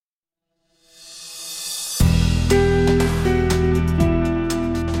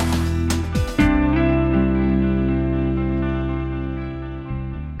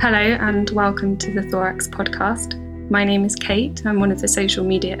Hello and welcome to the Thorax podcast. My name is Kate. I'm one of the social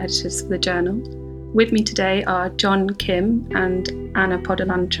media editors for the journal. With me today are John Kim and Anna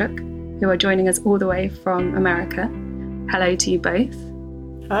Podolanchuk, who are joining us all the way from America. Hello to you both.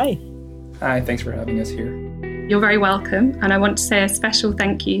 Hi. Hi, thanks for having us here. You're very welcome, and I want to say a special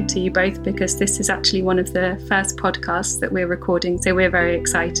thank you to you both because this is actually one of the first podcasts that we're recording, so we're very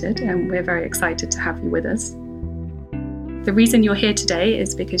excited, and we're very excited to have you with us. The reason you're here today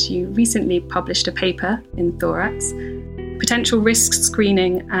is because you recently published a paper in Thorax, Potential Risk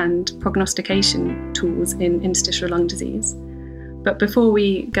Screening and Prognostication Tools in Interstitial Lung Disease. But before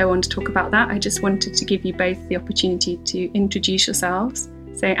we go on to talk about that, I just wanted to give you both the opportunity to introduce yourselves.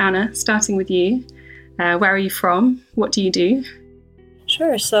 So Anna, starting with you, where are you from? What do you do?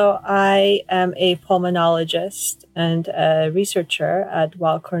 Sure. So I am a pulmonologist and a researcher at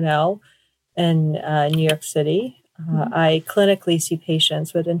Weill Cornell in New York City. I clinically see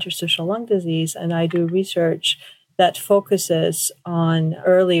patients with interstitial lung disease, and I do research that focuses on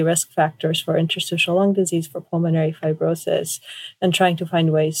early risk factors for interstitial lung disease, for pulmonary fibrosis, and trying to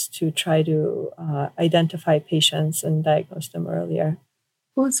find ways to try to identify patients and diagnose them earlier.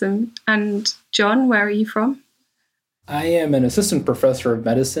 Awesome. And John, where are you from? I am an assistant professor of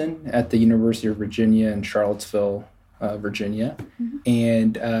medicine at the University of Virginia in Charlottesville, Virginia. Mm-hmm.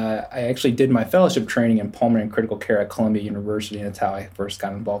 And I actually did my fellowship training in pulmonary and critical care at Columbia University, and that's how I first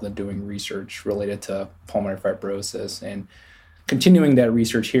got involved in doing research related to pulmonary fibrosis, and continuing that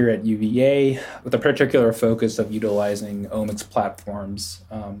research here at UVA with a particular focus of utilizing omics platforms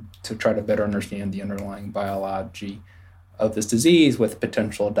to try to better understand the underlying biology of this disease with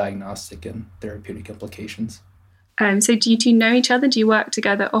potential diagnostic and therapeutic implications. So do you two know each other? Do you work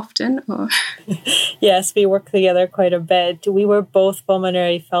together often? Or? Yes, we work together quite a bit. We were both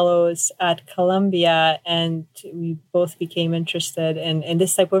pulmonary fellows at Columbia, and we both became interested in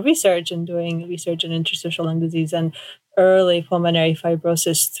this type of research and doing research in interstitial lung disease and early pulmonary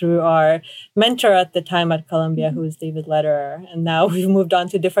fibrosis through our mentor at the time at Columbia, who was David Lederer. And now we've moved on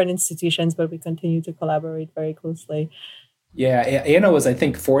to different institutions, but we continue to collaborate very closely. Yeah, Anna was, I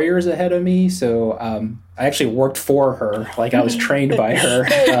think, 4 years ahead of me, so I actually worked for her. Like, I was trained by her.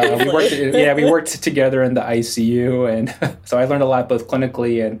 We worked together in the ICU, and so I learned a lot both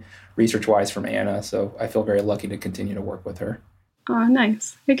clinically and research-wise from Anna. So I feel very lucky to continue to work with her. Oh,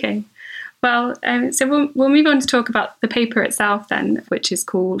 nice. Okay. Well, so we'll move on to talk about the paper itself then, which is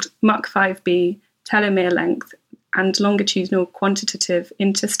called MUC5B Telomere Length and Longitudinal Quantitative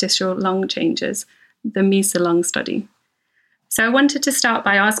Interstitial Lung Changes, the MESA-Lung Study. So I wanted to start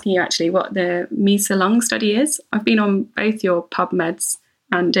by asking you actually what the MESA-Lung study is. I've been on both your PubMeds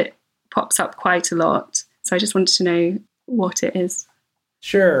and it pops up quite a lot. So I just wanted to know what it is.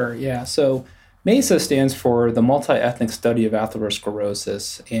 Sure, yeah. So MESA stands for the Multi-Ethnic Study of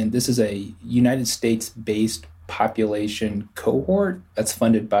Atherosclerosis, and this is a United States-based population cohort that's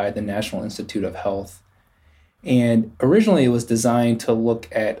funded by the National Institute of Health. And originally it was designed to look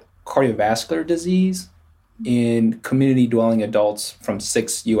at cardiovascular disease in community-dwelling adults from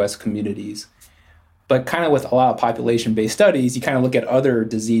 6 U.S. communities. But kind of with a lot of population-based studies, you kind of look at other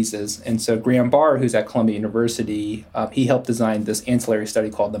diseases. And so Graham Barr, who's at Columbia University, he helped design this ancillary study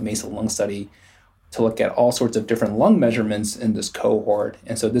called the MESA-Lung Study to look at all sorts of different lung measurements in this cohort.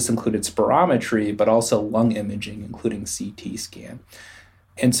 And so this included spirometry, but also lung imaging, including CT scan.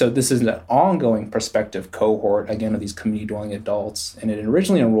 And so this is an ongoing prospective cohort, again, of these community-dwelling adults. And it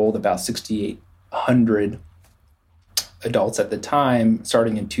originally enrolled about 6,800 adults at the time,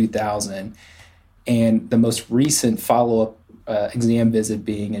 starting in 2000, and the most recent follow-up exam visit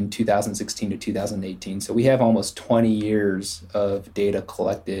being in 2016 to 2018. So we have almost 20 years of data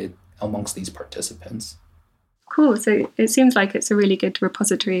collected amongst these participants. Cool. So it seems like it's a really good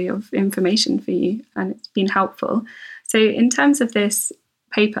repository of information for you, and it's been helpful. So in terms of this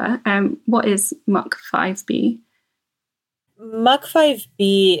paper, what is MUC5B?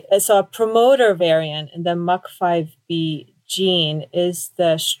 MUC5B is a promoter variant, and the MUC5B gene is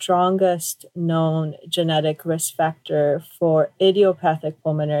the strongest known genetic risk factor for idiopathic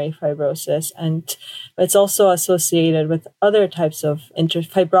pulmonary fibrosis, and it's also associated with other types of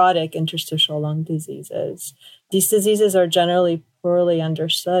fibrotic interstitial lung diseases. These diseases are generally poorly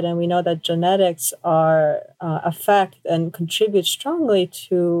understood, and we know that genetics affect and contribute strongly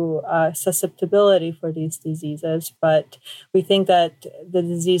to susceptibility for these diseases, but we think that the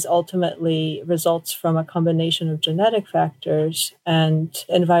disease ultimately results from a combination of genetic factors and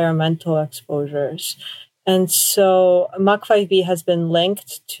environmental exposures. And so MUC5B has been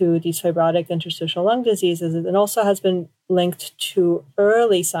linked to these fibrotic interstitial lung diseases and also has been linked to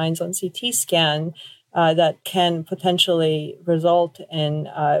early signs on CT scan that can potentially result in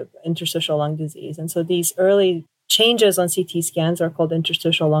interstitial lung disease. And so these early changes on CT scans are called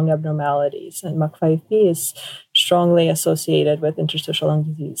interstitial lung abnormalities, and MUC5B is strongly associated with interstitial lung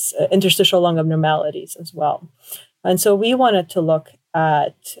disease, interstitial lung abnormalities as well. And so we wanted to look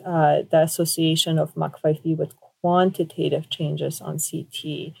at the association of MUC5B with quantitative changes on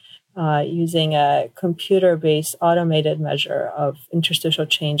CT using a computer-based automated measure of interstitial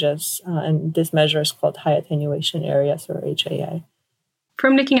changes. And this measure is called high attenuation areas, or HAA.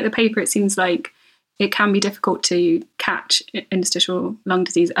 From looking at the paper, it seems like it can be difficult to catch interstitial lung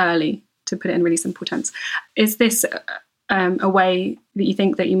disease early, to put it in really simple terms. Is this a way that you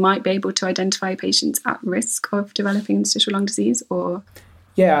think that you might be able to identify patients at risk of developing interstitial lung disease, or?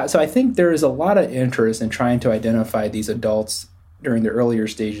 Yeah, so I think there is a lot of interest in trying to identify these adults during the earlier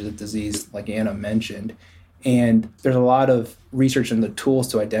stages of disease, like Anna mentioned. And there's a lot of research in the tools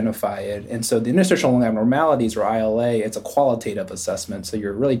to identify it. And so the interstitial lung abnormalities, or ILA, it's a qualitative assessment. So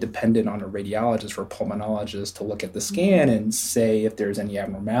you're really dependent on a radiologist or a pulmonologist to look at the scan and say if there's any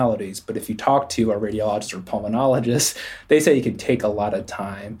abnormalities. But if you talk to a radiologist or pulmonologist, they say it can take a lot of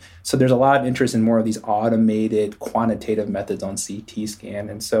time. So there's a lot of interest in more of these automated quantitative methods on CT scan.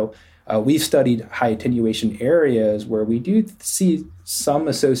 And so we've studied high attenuation areas where we do see some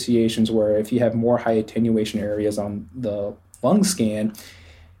associations where if you have more high attenuation areas on the lung scan,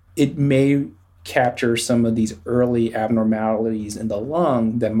 it may capture some of these early abnormalities in the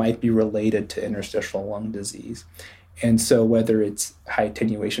lung that might be related to interstitial lung disease. And so whether it's high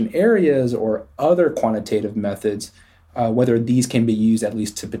attenuation areas or other quantitative methods, whether these can be used at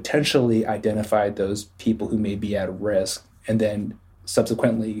least to potentially identify those people who may be at risk, and then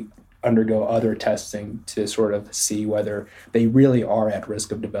subsequently undergo other testing to sort of see whether they really are at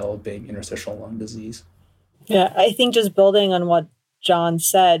risk of developing interstitial lung disease. Yeah, I think just building on what John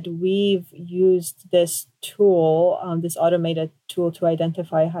said, we've used this tool, this automated tool, to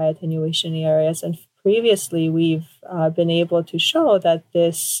identify high attenuation areas. And previously, we've been able to show that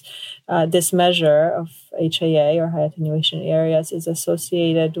this measure of HAA, or high attenuation areas, is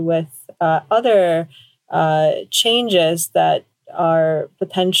associated with other changes that are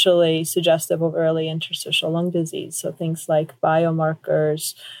potentially suggestive of early interstitial lung disease. So things like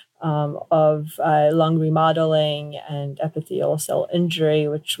biomarkers of lung remodeling and epithelial cell injury,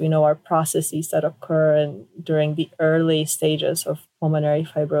 which we know are processes that occur during the early stages of pulmonary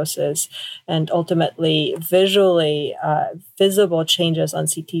fibrosis, and ultimately visually visible changes on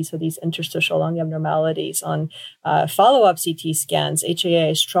CT. So these interstitial lung abnormalities on follow-up CT scans, HAA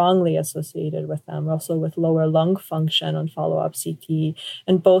is strongly associated with them, also with lower lung function on follow-up CT,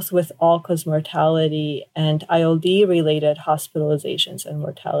 and both with all-cause mortality and ILD-related hospitalizations and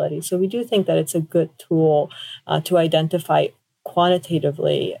mortality. So we do think that it's a good tool to identify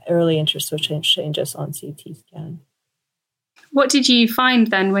quantitatively early interstitial changes on CT scan. What did you find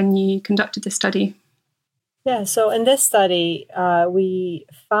then when you conducted the study? Yeah, so in this study, we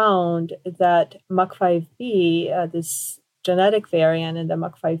found that MUC5B, this genetic variant in the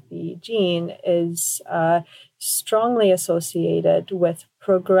MUC5B gene, is strongly associated with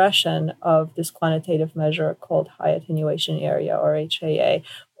progression of this quantitative measure called high attenuation area, or HAA,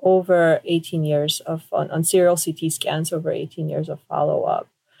 over 18 years on serial CT scans over 18 years of follow-up.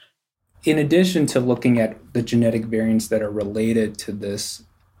 In addition to looking at the genetic variants that are related to this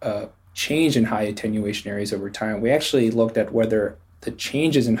change in high attenuation areas over time, we actually looked at whether the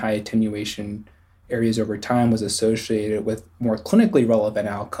changes in high attenuation areas over time was associated with more clinically relevant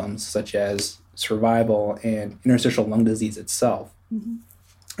outcomes, such as survival and interstitial lung disease itself. Mm-hmm.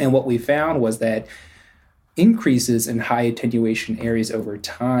 And what we found was that increases in high attenuation areas over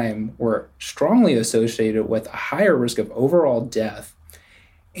time were strongly associated with a higher risk of overall death.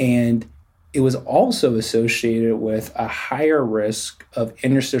 And it was also associated with a higher risk of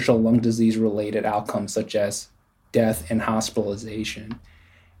interstitial lung disease-related outcomes, such as death and hospitalization.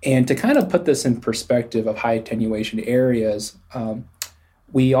 And to kind of put this in perspective of high attenuation areas,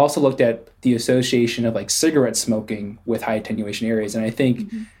 we also looked at the association of like cigarette smoking with high attenuation areas. And I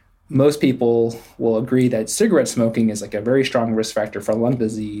think most people will agree that cigarette smoking is like a very strong risk factor for lung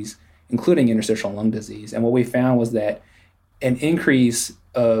disease, including interstitial lung disease. And what we found was that an increase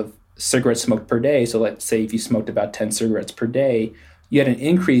of cigarettes smoked per day, so let's say if you smoked about 10 cigarettes per day, you had an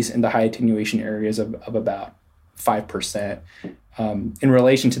increase in the high attenuation areas of about 5%. In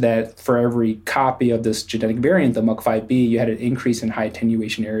relation to that, for every copy of this genetic variant, the MUC5B, you had an increase in high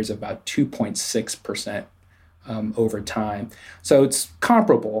attenuation areas of about 2.6% over time. So it's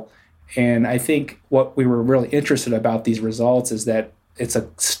comparable. And I think what we were really interested about these results is that it's a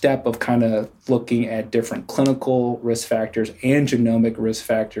step of kind of looking at different clinical risk factors and genomic risk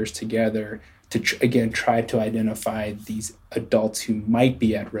factors together to, again, try to identify these adults who might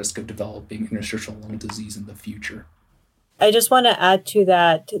be at risk of developing interstitial lung disease in the future. I just want to add to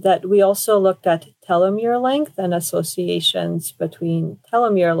that we also looked at telomere length and associations between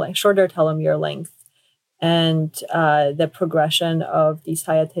shorter telomere length and the progression of these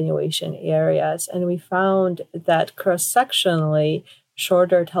high attenuation areas. And we found that cross-sectionally,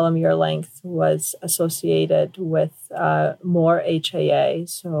 shorter telomere length was associated with more HAA,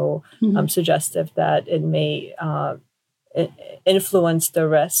 so suggestive that it may influence the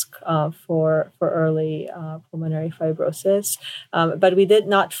risk for early pulmonary fibrosis. But we did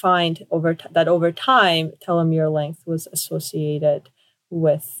not find that over time, telomere length was associated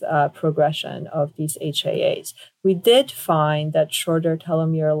with progression of these HAAs. We did find that shorter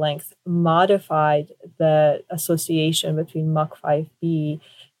telomere length modified the association between MUC5B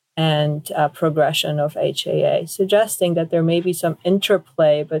and progression of HAA, suggesting that there may be some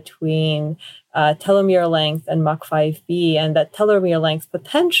interplay between telomere length and MUC5B, and that telomere length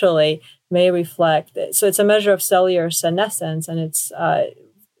potentially may reflect. So it's a measure of cellular senescence, and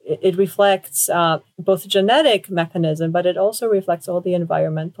it reflects both genetic mechanism, but it also reflects all the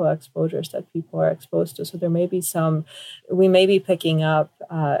environmental exposures that people are exposed to. So we may be picking up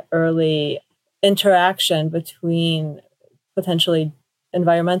early interaction between potentially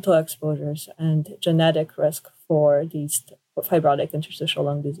environmental exposures and genetic risk for these fibrotic interstitial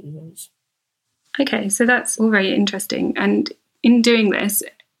lung diseases. Okay, so that's all very interesting. And in doing this,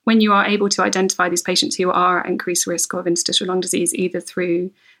 when you are able to identify these patients who are at increased risk of interstitial lung disease, either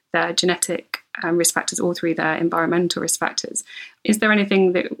through their genetic risk factors or through their environmental risk factors, is there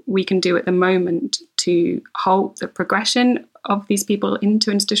anything that we can do at the moment to halt the progression of these people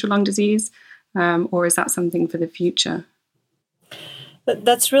into interstitial lung disease? Or is that something for the future?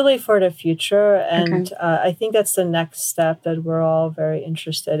 That's really for the future. And I think that's the next step that we're all very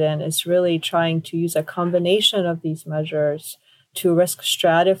interested in, is really trying to use a combination of these measures to risk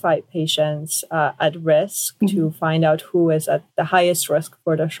stratify patients at risk, to find out who is at the highest risk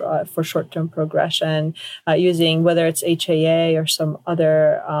for short-term progression, using whether it's HAA or some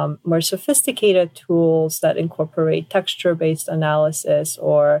other more sophisticated tools that incorporate texture-based analysis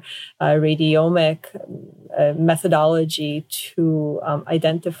or radiomic methodology to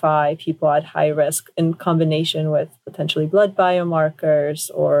identify people at high risk in combination with potentially blood biomarkers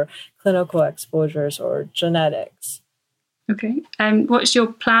or clinical exposures or genetics. Okay. What's your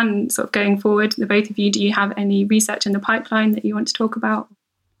plan sort of going forward? The both of you, do you have any research in the pipeline that you want to talk about?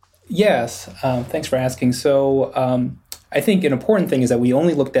 Yes. Thanks for asking. So I think an important thing is that we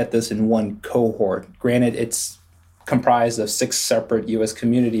only looked at this in one cohort. Granted, it's comprised of 6 separate U.S.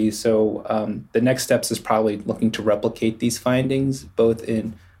 communities. So the next steps is probably looking to replicate these findings, both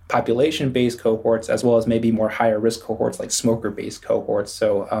in population-based cohorts as well as maybe more higher risk cohorts like smoker-based cohorts.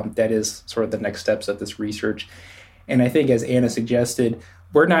 So that is sort of the next steps of this research. And I think, as Anna suggested,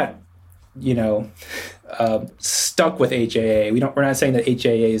 we're not, stuck with HAA. We're not saying that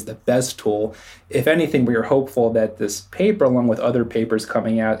HAA is the best tool. If anything, we are hopeful that this paper, along with other papers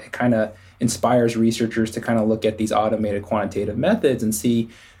coming out, it kind of inspires researchers to kind of look at these automated quantitative methods and see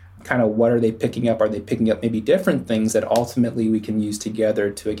kind of what are they picking up. Are they picking up maybe different things that ultimately we can use together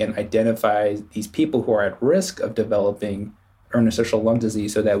to, again, identify these people who are at risk of developing interstitial lung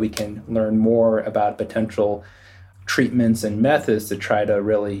disease so that we can learn more about potential treatments and methods to try to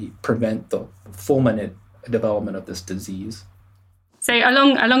really prevent the fulminant development of this disease. So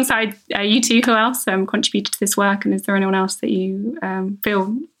alongside you two, who else contributed to this work, and is there anyone else that you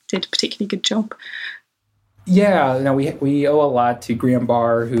feel did a particularly good job? Yeah, we owe a lot to Graham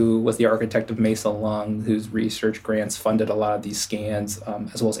Barr, who was the architect of MESA Lung, whose research grants funded a lot of these scans,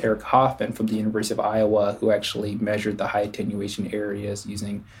 as well as Eric Hoffman from the University of Iowa, who actually measured the high attenuation areas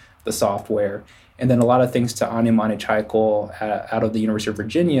using the software. And then a lot of thanks to Anu Manichaikul out of the University of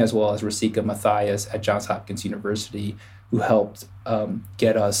Virginia, as well as Rasika Matthias at Johns Hopkins University, who helped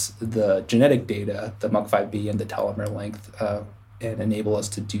get us the genetic data, the MUC5B and the telomere length, and enable us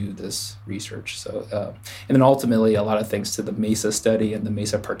to do this research. So, and then ultimately, a lot of thanks to the MESA study and the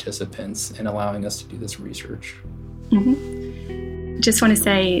MESA participants in allowing us to do this research. I just want to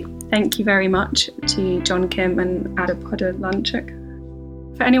say thank you very much to John Kim and Addipodda Lanchuk.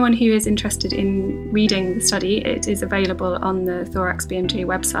 For anyone who is interested in reading the study, it is available on the Thorax BMJ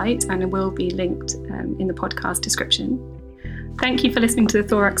website, and it will be linked in the podcast description. Thank you for listening to the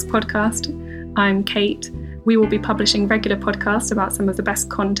Thorax podcast. I'm Kate. We will be publishing regular podcasts about some of the best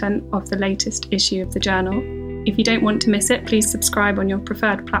content of the latest issue of the journal. If you don't want to miss it, please subscribe on your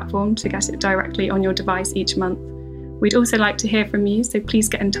preferred platform to get it directly on your device each month. We'd also like to hear from you, so please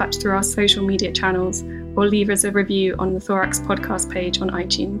get in touch through our social media channels or leave us a review on the Thorax podcast page on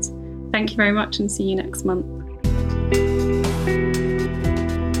iTunes. Thank you very much and see you next month.